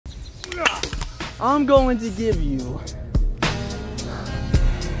I'm going to give you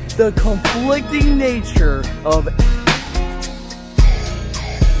the conflicting nature of.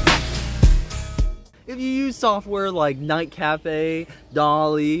 If you use software like Night Cafe,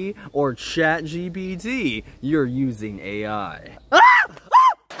 Dolly, or ChatGPT, you're using AI.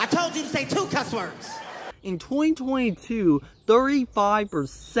 I told you to say 2 cuss words. In 2022,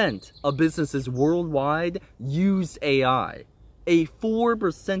 35% of businesses worldwide used AI, a 4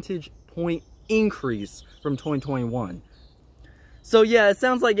 percentage point increase from 2021. So yeah, it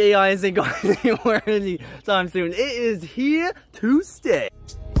sounds like AI isn't going anywhere anytime soon. It is here to stay.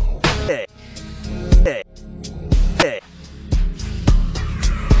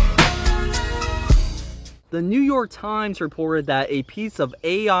 The New York Times reported that a piece of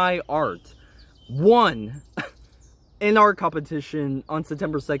AI art won an art competition on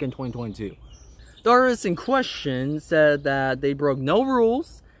September 2nd, 2022. The artist in question said that they broke no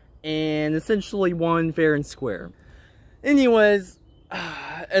rules and essentially won fair and square. Anyways,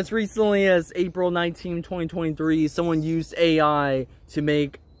 as recently as April 19, 2023, someone used AI to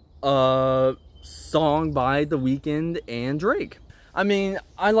make a song by The Weeknd and Drake. I mean,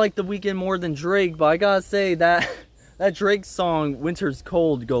 I like The Weeknd more than Drake, but I gotta say that Drake song, Winter's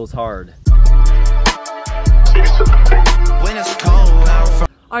Cold, goes hard.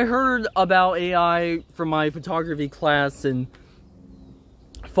 I heard about AI from my photography class in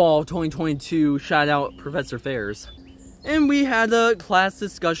fall of 2022, shout out Professor Fairs. And we had a class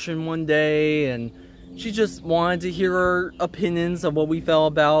discussion one day, and she just wanted to hear our opinions of what we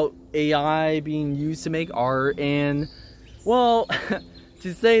felt about AI being used to make art, and well,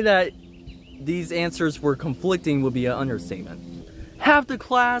 to say that these answers were conflicting would be an understatement. Half the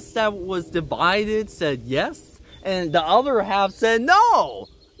class that was divided said yes, and the other half said no!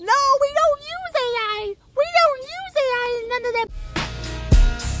 No, we don't use AI! We don't use AI and none of that.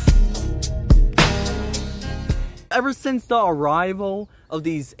 Ever since the arrival of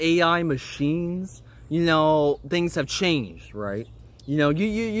these AI machines, you know, things have changed, right? You know,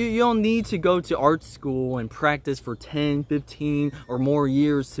 you don't need to go to art school and practice for 10, 15, or more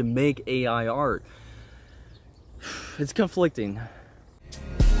years to make AI art. It's conflicting.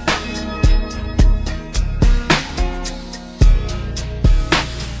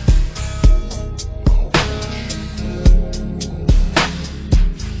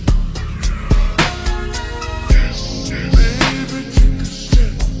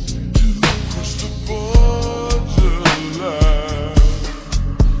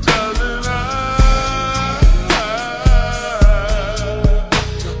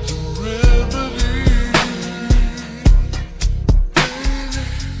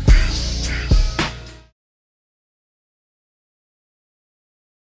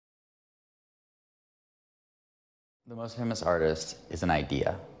 The most famous artist is an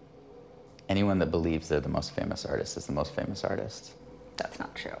idea. Anyone that believes they're the most famous artist is the most famous artist. That's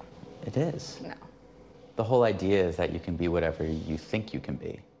not true. It is. No. The whole idea is that you can be whatever you think you can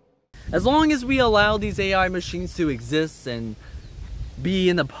be. As long as we allow these AI machines to exist and be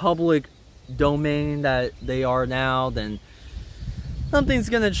in the public domain that they are now, then nothing's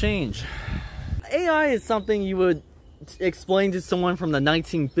gonna change. AI is something you would explain to someone from the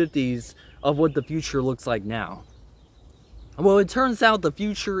 1950s of what the future looks like now. Well, it turns out the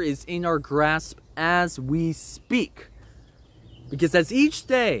future is in our grasp as we speak. Because as each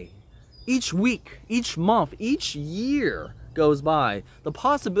day, each week, each month, each year goes by, the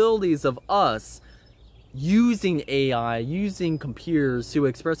possibilities of us using AI, using computers to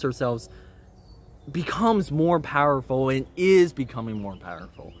express ourselves becomes more powerful and is becoming more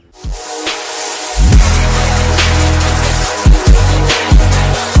powerful.